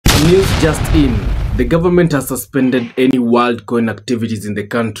News just in. The government has suspended any Worldcoin activities in the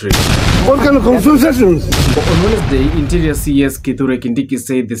country. What kind of concessions? On Wednesday, Interior CS Kithure Kindiki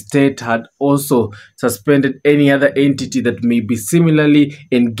said the state had also suspended any other entity that may be similarly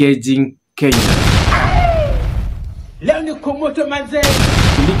engaging Kenya.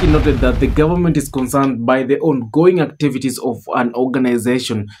 Kindiki noted that the government is concerned by the ongoing activities of an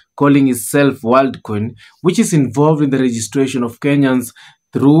organization calling itself Worldcoin, which is involved in the registration of Kenyans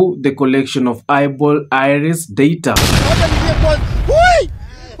through the collection of eyeball iris data.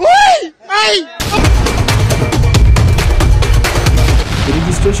 The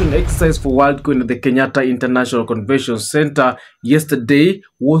registration exercise for Worldcoin at the Kenyatta International Convention Center yesterday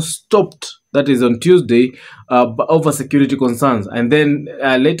was stopped, that is on Tuesday, over security concerns. And then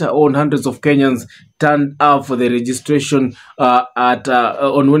later on, hundreds of Kenyans turned up for the registration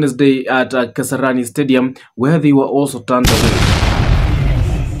on Wednesday at Kasarani Stadium, where they were also turned away.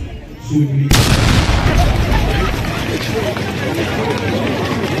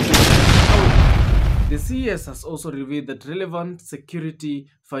 The CES has also revealed that relevant security,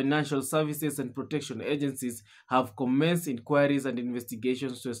 financial services and protection agencies have commenced inquiries and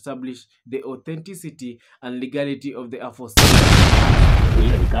investigations to establish the authenticity and legality of the aforesaid.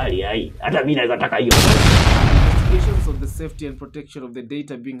 Investigations of the safety and protection of the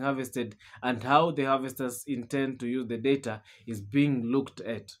data being harvested and how the harvesters intend to use the data is being looked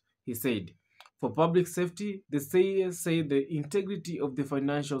at, he said. For public safety, the CES say the integrity of the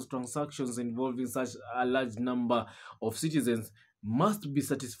financial transactions involving such a large number of citizens must be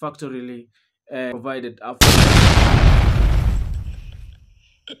satisfactorily provided after.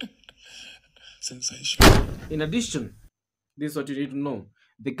 Sensation. In addition, this is what you need to know.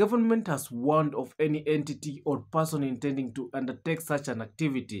 The government has warned of any entity or person intending to undertake such an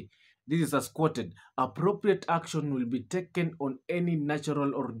activity. This is as quoted, appropriate action will be taken on any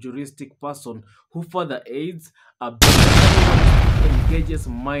natural or juristic person who further aids, abuses, engages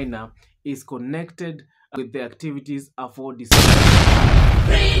minor, is connected with the activities afforded.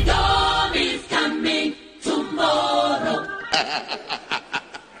 Freedom is coming tomorrow.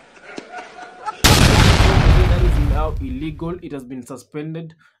 That is now illegal. It has been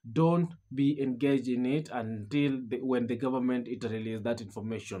suspended. Don't be engaged in it until when the government releases that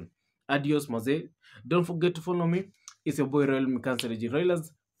information. Adios, Maze. Don't forget to follow me. It's your boy Royal Mikanseleji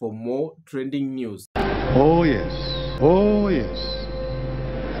Roilers for more trending news. Oh yes. Oh yes.